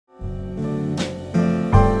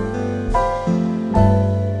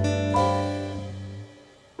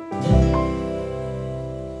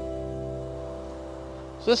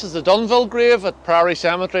This is the Dunville grave at Priory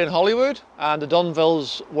Cemetery in Holywood, and the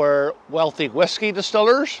Dunvilles were wealthy whisky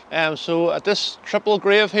distillers. So at this triple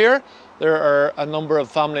grave here, there are a number of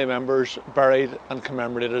family members buried and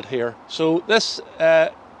commemorated here. So this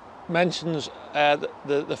mentions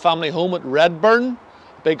the family home at Redburn,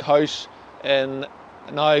 big house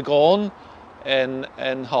now gone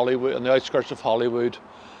in Holywood, on the outskirts of Holywood.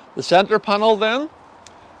 The centre panel then,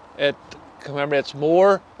 it commemorates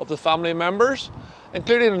more of the family members,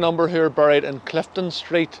 including a number who are buried in Clifton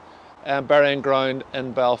Street burying ground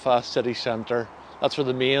in Belfast city centre. That's where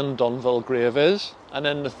the main Dunville grave is. And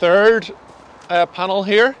then the third panel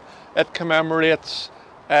here, it commemorates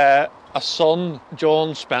a son,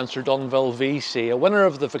 John Spencer Dunville VC, a winner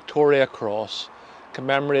of the Victoria Cross,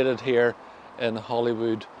 commemorated here in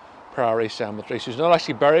Holywood Priory Cemetery. So he's not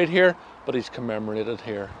actually buried here, but he's commemorated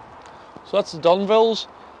here. So that's the Dunvilles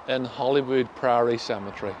in Holywood Priory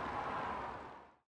Cemetery.